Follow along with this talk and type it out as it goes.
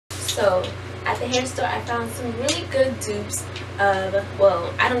So at the hair store, I found some really good dupes of,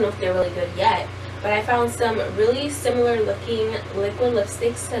 well, I don't know if they're really good yet, but I found some really similar looking liquid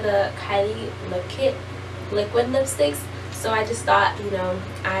lipsticks to the Kylie Lip Kit liquid lipsticks. So I just thought, you know,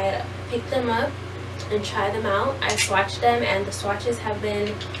 I'd pick them up and try them out. I swatched them and the swatches have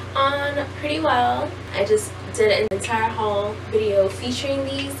been on pretty well. I just did an entire haul video featuring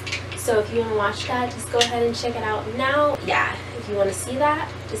these. So if you want to watch that, just go ahead and check it out now. Yeah, if you want to see that,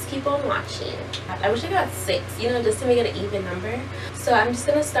 just keep on watching. I wish I got 6, you know, just to make it an even number. So I'm just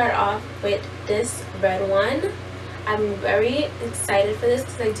going to start off with this red one. I'm very excited for this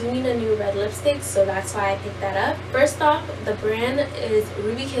because I do need a new red lipstick, so that's why I picked that up. First off, the brand is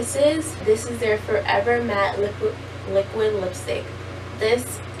Ruby Kisses. This is their Forever Matte liquid lipstick.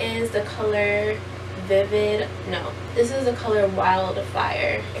 This is the color Vivid, no, this is the color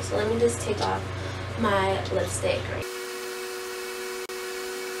Wildfire. So let me just take off my lipstick.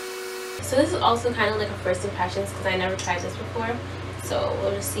 So this is also kind of like a first impressions because I never tried this before. So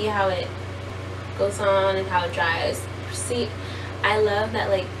we'll just see how it goes on and how it dries. See, I love that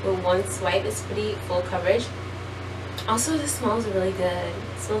like with one swipe it's pretty full coverage. Also, this smells really good.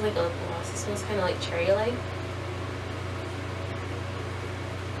 It smells like a lip gloss. It smells kind of like cherry-like.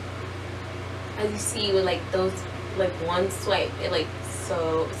 As you see with like those, like one swipe, it's like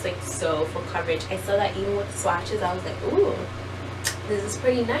so full coverage. I saw that even with the swatches. I was like, ooh, this is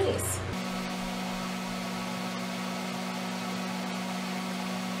pretty nice.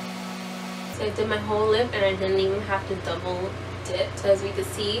 So I did my whole lip and I didn't even have to double dip. So as we can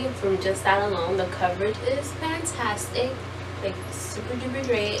see from just that alone, the coverage is fantastic, like super duper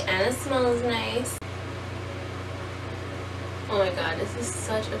great, and it smells nice. Oh my god, this is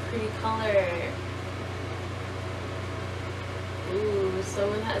such a pretty color. Ooh,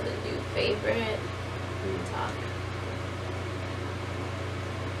 someone has a new favorite. Let me talk.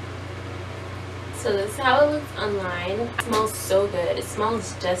 So this is how it looks online. It smells so good. It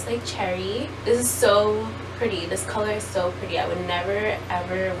smells just like cherry. This is so pretty. This color is so pretty. I would never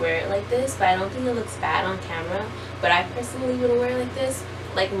ever wear it like this, but I don't think it looks bad on camera. But I personally wouldn't wear it like this.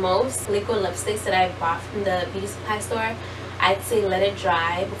 Like most liquid lipsticks that I bought from the beauty supply store, I'd say let it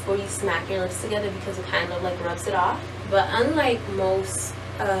dry before you smack your lips together because it kind of like rubs it off. But unlike most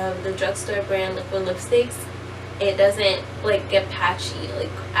of the drugstore brand liquid lipsticks, it doesn't like get patchy like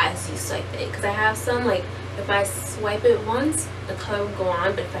as you swipe it. Because I have some, like if I swipe it once, the color will go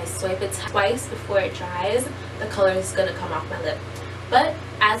on, but if I swipe it twice before it dries, the color is gonna come off my lip. But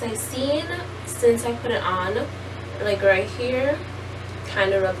as I've seen since I put it on, like right here,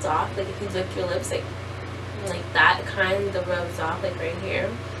 kind of rubs off. Like if you lick your lips, like that kind of rubs off, like right here.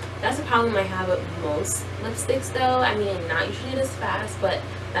 That's a problem I have with most lipsticks though. I mean, not usually this fast, but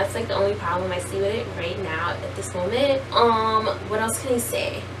that's like the only problem I see with it right now at this moment. What else can I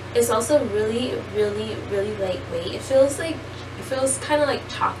say? It's also really lightweight. It feels kind of like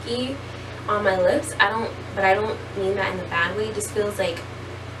chalky on my lips. But I don't mean that in a bad way. It just feels like,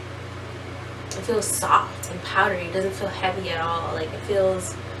 it feels soft and powdery. It doesn't feel heavy at all. Like it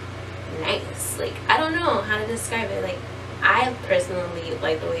feels nice. Like I don't know how to describe it. Like I personally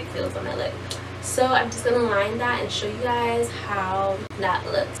like the way it feels on my lip. So I'm just gonna line that and show you guys how that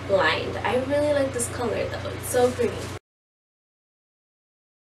looks lined. I really like this color though. It's so pretty.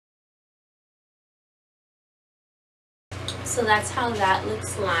 So that's how that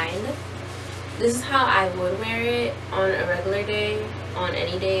looks lined. This is how I would wear it on a regular day, on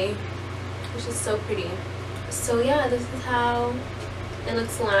any day, which is so pretty. So yeah, this is how it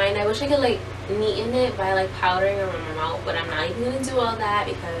looks lined. I wish I could like neaten it by like powdering around my mouth, but I'm not even gonna do all that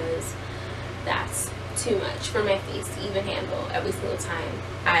because that's too much for my face to even handle every single time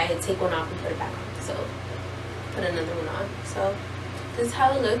I take one off and put it back on. So put another one on. So this is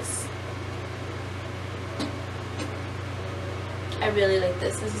how it looks. I really like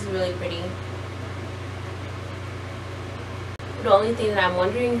this. This is really pretty. The only thing that I'm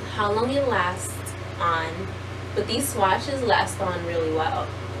wondering how long it lasts on, but these swatches last on really well.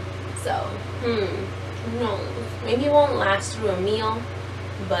 So who knows? Maybe it won't last through a meal,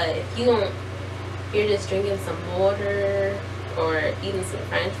 but if you're just drinking some water or eating some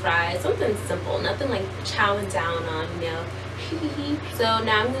french fries, something simple, nothing like chowing down on, you know. So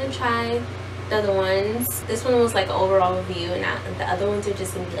now I'm gonna try the other ones. This one was like an overall review, and the other ones are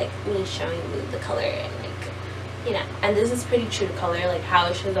just gonna be like me showing you the color and like, you know. And this is pretty true to color, like how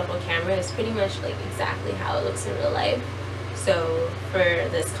it shows up on camera is pretty much like exactly how it looks in real life. So for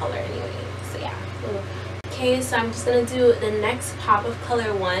this color anyway. So yeah. Okay, so I'm just gonna do the next pop of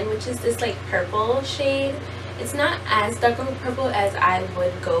color one, which is this like purple shade. It's not as dark of a purple as I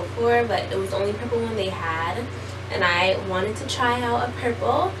would go for, but it was the only purple one they had, and I wanted to try out a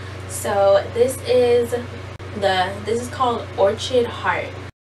purple. So this is called Orchid Heart.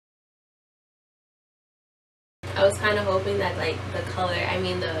 I was kind of hoping that like the color, I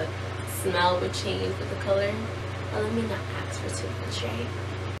mean the smell would change with the color. But let me not ask for too much, right?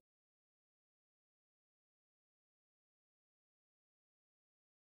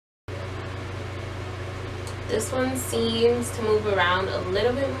 This one seems to move around a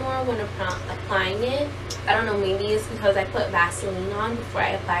little bit more when applying it. I don't know, maybe it's because I put Vaseline on before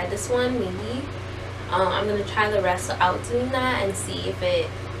I applied this one, maybe. I'm going to try the rest out doing that and see if it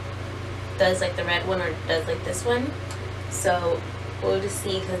does like the red one or does like this one. So we'll just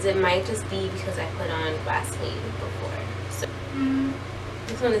see, because it might just be because I put on Vaseline before. So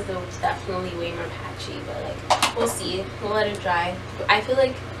this one is definitely way more patchy, but like we'll see. We'll let it dry. I feel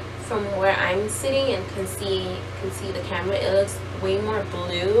like from where I'm sitting and can see the camera, it looks way more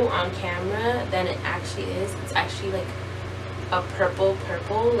blue on camera than it actually is. It's actually like a purple,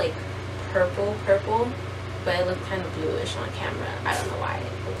 like purple, but it looks kind of bluish on camera. I don't know why.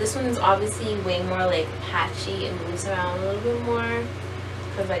 This one is obviously way more like patchy and moves around a little bit more,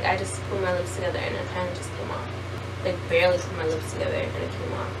 because like I just put my lips together and it kind of just came off. Like barely put my lips together and it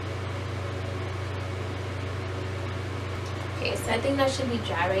came off. Okay, so I think that should be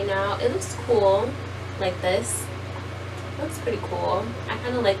dry right now. It looks cool, like this. It looks pretty cool. I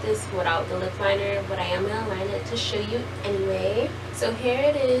kind of like this without the lip liner, but I am going to line it to show you anyway. So here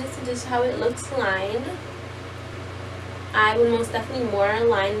it is, just how it looks lined. I would most definitely more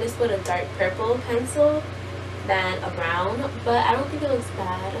line this with a dark purple pencil than a brown, but I don't think it looks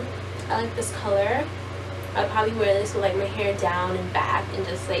bad. I like this color. I'd probably wear this with like my hair down and back and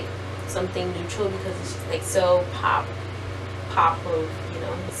just like something neutral, because it's just like so pop proof, you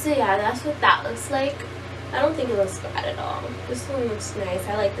know. So yeah, that's what that looks like. I don't think it looks bad at all. This one looks nice.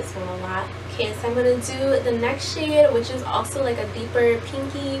 I like this one a lot. Okay, so I'm gonna do the next shade, which is also like a deeper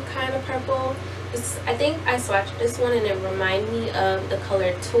pinky kind of purple. I think I swatched this one and it reminded me of the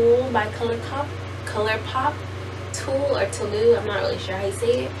color Tool by ColourPop. Tool or Toulouse, I'm not really sure how you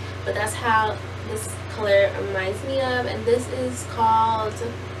say it, but that's how this color reminds me of. And this is called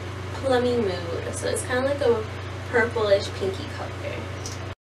Plummy Mood. So it's kind of like a purplish pinky color.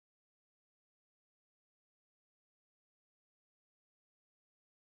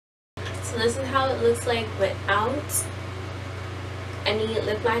 So this is how it looks like without any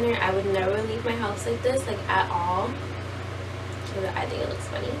lip liner. I would never leave my house like this, like at all, because I think it looks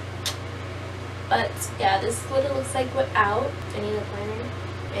funny. But yeah, this is what it looks like without any lip liner,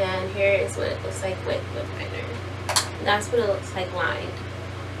 and here is what it looks like with lip liner. And that's what it looks like lined.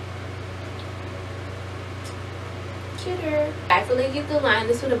 Cuter. I feel like you could line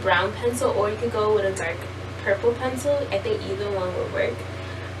this with a brown pencil, or you could go with a dark purple pencil. I think either one would work.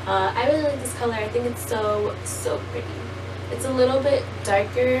 I really like this color. I think it's so pretty. It's a little bit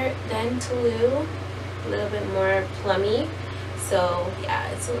darker than Toulouse, a little bit more plummy. So yeah,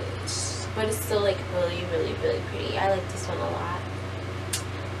 but it's still like really pretty. I like this one a lot.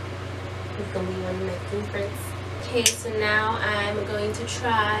 It's gonna be one of my favorites. Okay, so now I'm going to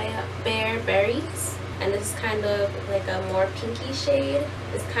try Bare Berries, and this is kind of like a more pinky shade.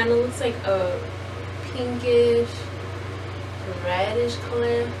 This kind of looks like a pinkish reddish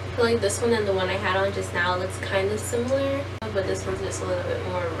color. I feel like this one and the one I had on just now looks kind of similar, but this one's just a little bit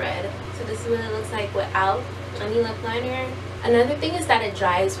more red. So this is what it looks like without any lip liner. Another thing is that it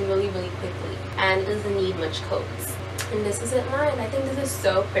dries really quickly and it doesn't need much coats. And this is it lined. I think this is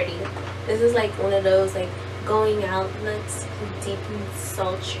so pretty. This is like one of those like going out looks, deep and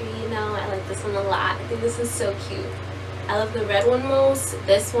sultry, you know. I like this one a lot. I think this is so cute. I love the red one most,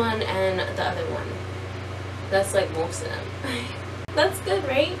 this one, and the other one. That's like most of them. That's good,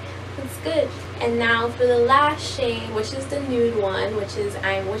 right? That's good. And now for the last shade, which is the nude one, which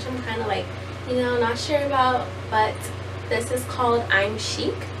I'm kind of like, you know, not sure about, but this is called I'm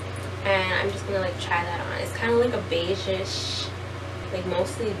Chic, and I'm just gonna like try that on. It's kind of like a beige-ish, like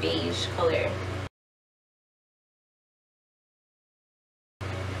mostly beige color.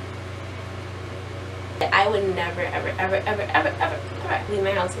 I would never ever leave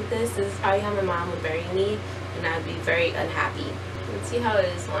my house with this. This is probably how my mom would bury me, and I'd be very unhappy. Let's see how it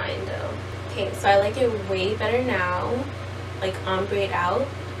is lined though. Okay, so I like it way better now, like ombre out.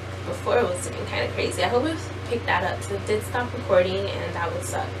 Before it was looking kind of crazy. I hope it picked that up. So it did stop recording, and that would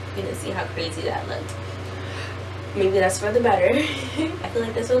suck. You didn't see how crazy that looked. Maybe that's for the better. I feel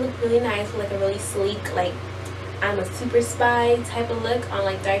like this would look really nice with like a really sleek, like I'm a super spy type of look on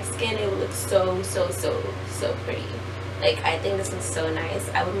like dark skin. It would look so pretty. Like I think this looks so nice.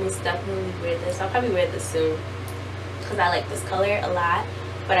 I would most definitely wear this. I'll probably wear this soon because I like this color a lot.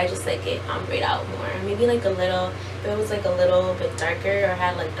 but I just like it ombre out more. Maybe like a little, if it was like a little bit darker or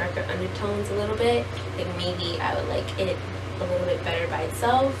had like darker undertones a little bit, like maybe I would like it a little bit better by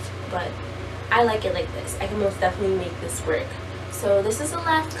itself, but I like it like this. I can most definitely make this work. So this is the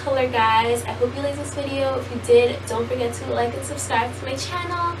last color, guys. I hope you liked this video. If you did, don't forget to like and subscribe to my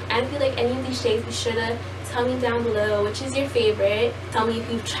channel. And if you like any of these shades, be sure to tell me down below which is your favorite. Tell me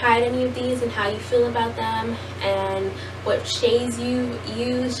if you've tried any of these and how you feel about them and what shades you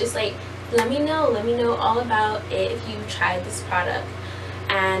use. Just like let me know all about it if you tried this product,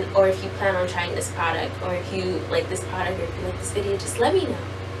 and or if you plan on trying this product, or if you like this product, or if you like this video. Just let me know.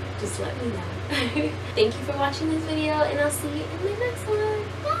 Thank you for watching this video, and I'll see you in the next one.